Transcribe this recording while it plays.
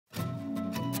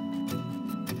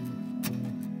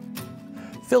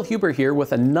Phil Huber here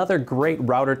with another great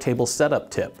router table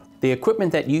setup tip. The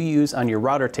equipment that you use on your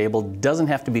router table doesn't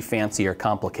have to be fancy or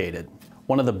complicated.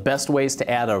 One of the best ways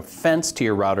to add a fence to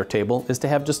your router table is to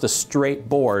have just a straight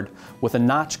board with a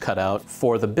notch cut out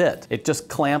for the bit. It just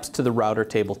clamps to the router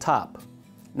table top.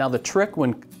 Now the trick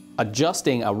when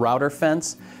adjusting a router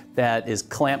fence that is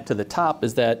clamped to the top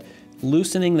is that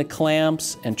loosening the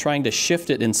clamps and trying to shift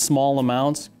it in small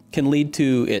amounts can lead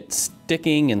to it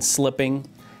sticking and slipping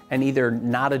and either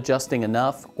not adjusting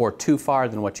enough or too far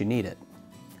than what you need it.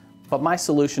 But my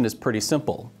solution is pretty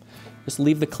simple. Just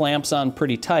leave the clamps on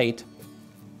pretty tight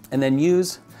and then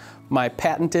use my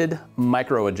patented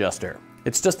micro adjuster.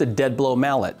 It's just a dead blow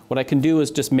mallet. What I can do is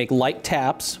just make light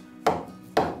taps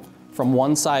from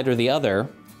one side or the other,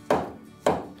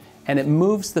 and it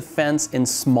moves the fence in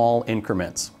small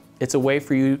increments. It's a way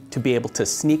for you to be able to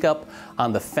sneak up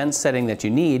on the fence setting that you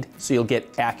need so you'll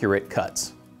get accurate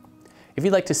cuts. If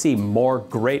you'd like to see more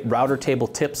great router table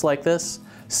tips like this,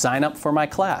 sign up for my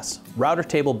class, Router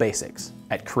Table Basics,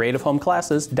 at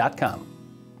creativehomeclasses.com.